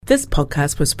This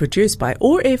podcast was produced by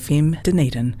OARsome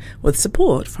Dunedin with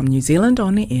support from New Zealand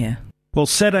On the Air. Well,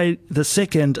 Saturday the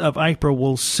 2nd of April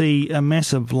will see a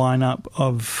massive lineup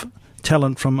of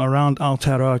talent from around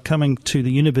Aotearoa coming to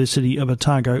the University of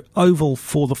Otago Oval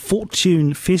for the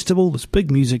Fortune Festival, this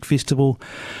big music festival,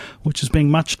 which is being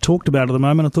much talked about at the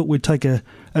moment. I thought we'd take a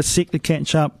sec to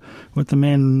catch up with the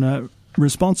man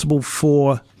responsible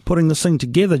for putting this thing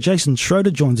together. Jason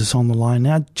Schroeder joins us on the line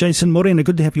now. Jason, morena,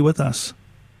 good to have you with us.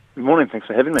 Good morning, thanks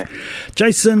for having me.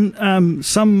 Jason,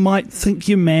 some might think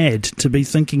you're mad to be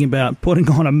thinking about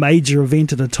putting on a major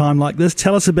event at a time like this.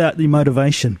 Tell us about the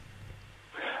motivation.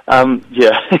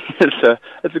 Yeah,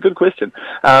 it's a good question.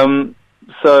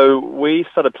 So we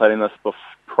started planning this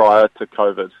prior to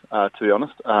COVID, to be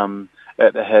honest.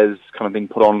 It has kind of been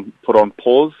put on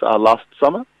pause last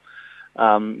summer,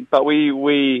 but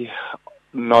we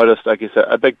noticed, I guess,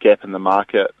 a big gap in the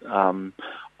market.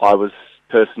 I was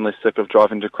personally sick of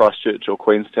driving to Christchurch or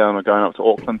Queenstown or going up to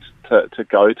Auckland to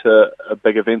go to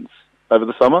big events over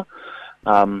the summer.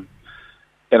 And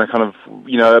I kind of,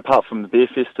 apart from the beer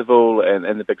festival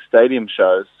and the big stadium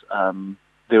shows,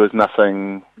 there was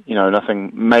nothing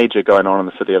major going on in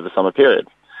the city over the summer period.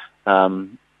 I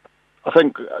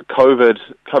think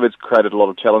COVID's created a lot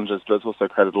of challenges, but it's also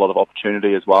created a lot of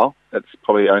opportunity as well. It's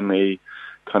probably only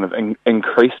kind of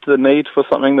increased the need for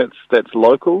something that's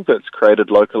local, that's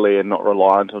created locally and not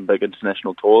reliant on big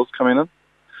international tours coming in.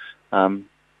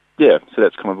 So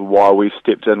that's kind of why we've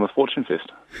stepped in with Fortune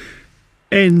Fest.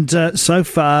 And so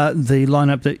far, the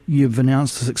lineup that you've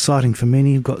announced is exciting for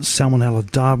many. You've got Salmonella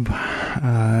Dub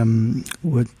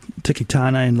with Tiki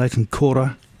Tane and Leighton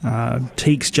Kora,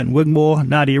 Teeks, Jen Wigmore,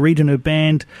 Nadia Reid and her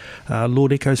band,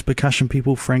 Lord Echo's percussion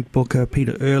people, Frank Booker,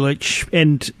 Peter Ehrlich,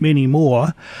 and many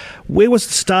more. Where was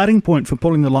the starting point for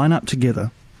pulling the lineup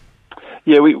together?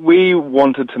 Yeah, we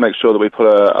wanted to make sure that we put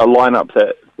a lineup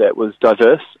that was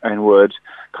diverse and would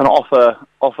kind of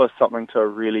offer something to a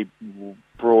really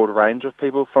broad range of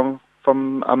people from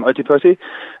Otipoti.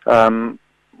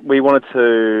 We wanted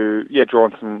to draw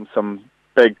on some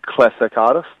big classic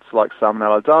artists like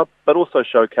Salmonella Dub, but also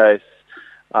showcase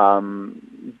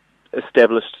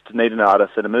established Dunedin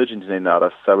artists and emerging Dunedin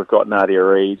artists. So we've got Nadia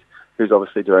Reid, who's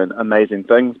obviously doing amazing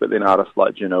things, but then artists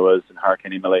like Juno Is and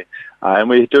Hurricane Emily. And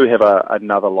we do have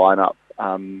another lineup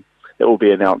that we'll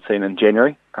be announcing in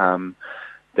January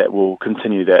that will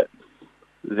continue that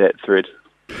thread.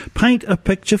 Paint a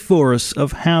picture for us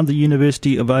of how the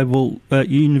University of Otago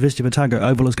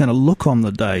Oval is going to look on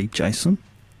the day, Jason.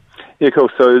 Yeah, cool.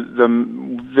 So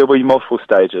there'll be multiple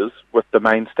stages, with the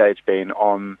main stage being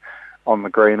on the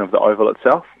green of the oval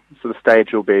itself. So the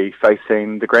stage will be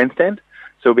facing the grandstand.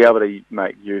 So we'll be able to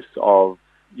make use of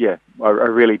a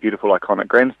really beautiful, iconic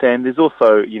grandstand. There's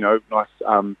also nice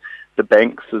the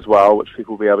banks as well, which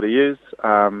people will be able to use.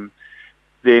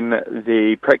 Then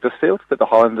the practice field that the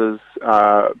Highlanders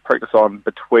practice on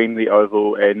between the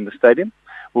oval and the stadium,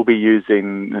 we'll be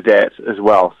using that as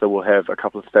well. So we'll have a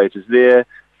couple of stages there,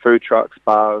 food trucks,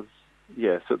 bars.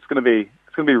 Yeah, so it's going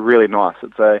to be really nice.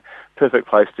 It's a perfect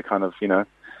place to kind of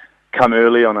come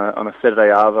early on a Saturday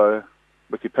arvo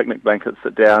with your picnic blanket,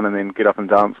 sit down, and then get up and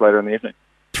dance later in the evening.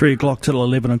 3 o'clock till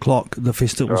 11 o'clock, the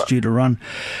festival's due to run.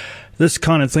 This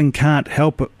kind of thing can't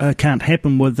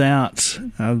happen without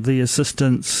the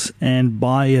assistance and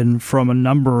buy-in from a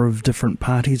number of different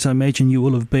parties. I imagine you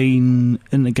will have been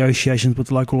in negotiations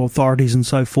with local authorities and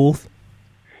so forth.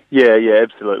 Yeah,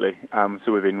 absolutely.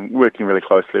 So we've been working really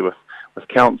closely with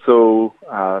council,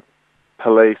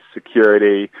 police,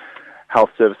 security,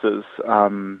 health services.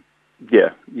 It's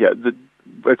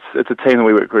a team that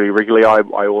we work really regularly.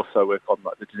 I also work on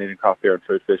the Dunedin Craft Beer and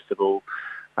Food Festival.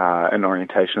 And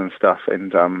orientation and stuff,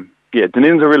 and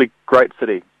Dunedin's a really great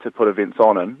city to put events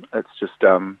on in. It's just,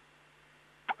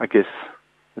 I guess,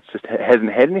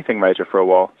 hasn't had anything major for a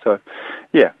while. So,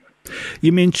 yeah.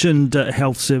 You mentioned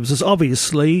health services.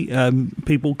 Obviously,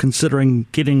 people considering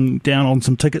getting down on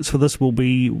some tickets for this will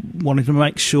be wanting to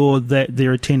make sure that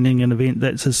they're attending an event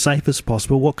that's as safe as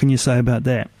possible. What can you say about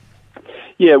that?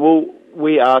 Yeah, well,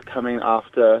 we are coming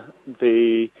after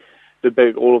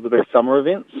all of the big summer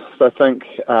events. So I think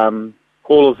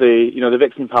all of the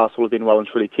vaccine pass will have been well and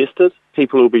truly tested.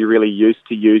 People will be really used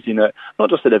to using it,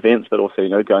 not just at events, but also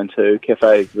going to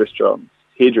cafes, restaurants,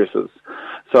 hairdressers.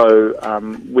 So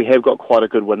we have got quite a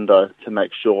good window to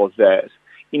make sure that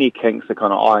any kinks are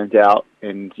kind of ironed out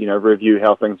and review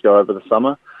how things go over the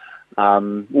summer.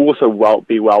 We'll also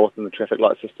be well within the traffic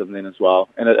light system then as well.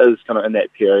 And it is kind of in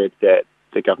that period that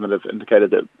the government have indicated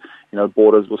that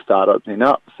borders will start opening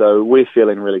up. So we're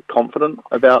feeling really confident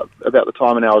about the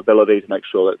time and our ability to make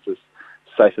sure that it's as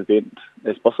safe event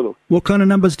as possible. What kind of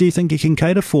numbers do you think you can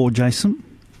cater for, Jason?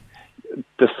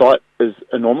 The site is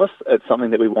enormous. It's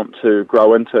something that we want to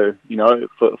grow into,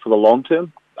 for the long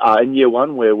term. In year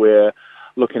one, where we're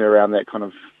looking around that kind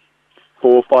of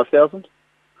 4,000 or 5,000.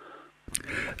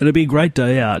 It'll be a great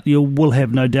day out. You will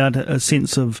have no doubt a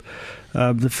sense of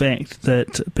the fact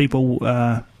that people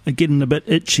are getting a bit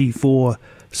itchy for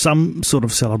some sort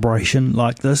of celebration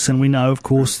like this, and we know, of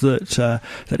course, that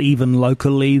even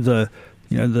locally the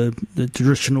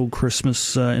traditional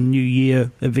Christmas and New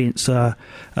Year events are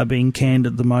being canned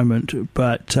at the moment.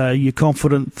 But you're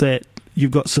confident that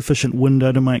you've got sufficient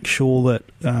window to make sure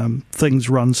that things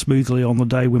run smoothly on the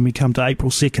day when we come to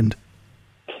April 2nd.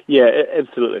 Yeah,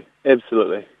 absolutely.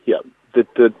 Yeah,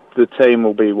 the team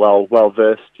will be well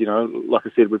versed. Like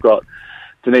I said, we've got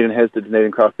Dunedin has the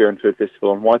Dunedin Craft Beer and Food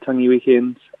Festival on Waitangi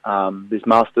weekends. There's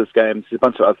Masters games. There's a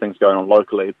bunch of other things going on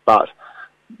locally, but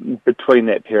between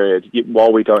that period,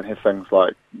 while we don't have things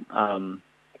like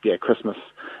Christmas,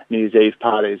 New Year's Eve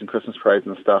parties and Christmas parades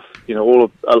and stuff, a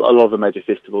lot of the major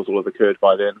festivals will have occurred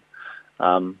by then.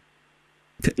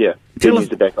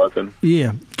 Venues are back open.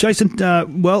 Yeah. Jason,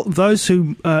 those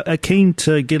who are keen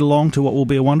to get along to what will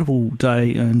be a wonderful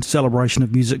day and celebration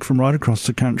of music from right across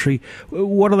the country,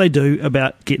 what do they do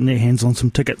about getting their hands on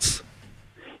some tickets?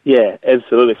 Yeah,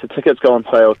 absolutely. So tickets go on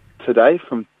sale today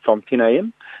from 10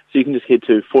 a.m. So you can just head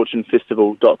to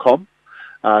fortunefestival.com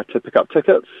to pick up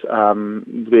tickets.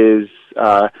 There's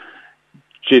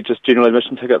just general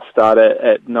admission tickets start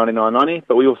at $99.90,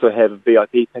 but we also have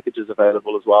VIP packages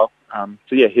available as well.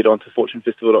 Head on to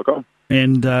fortunefestival.com.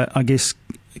 And I guess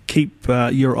keep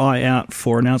your eye out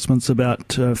for announcements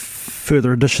about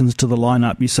further additions to the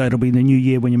lineup. You say it'll be in the new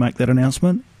year when you make that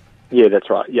announcement? Yeah, that's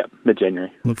right. Yeah,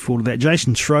 mid-January. Look forward to that.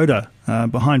 Jason Schroeder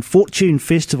behind Fortune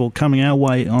Festival coming our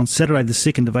way on Saturday the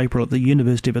 2nd of April at the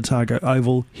University of Otago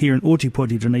Oval here in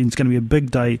Ōtepoti, Dunedin. It's going to be a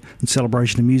big day in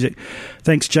celebration of music.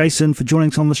 Thanks, Jason, for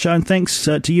joining us on the show, and thanks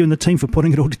to you and the team for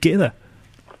putting it all together.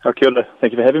 Kia ora.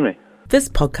 Thank you for having me. This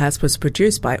podcast was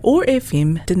produced by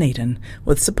OARfm Dunedin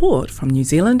with support from New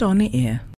Zealand On the Air.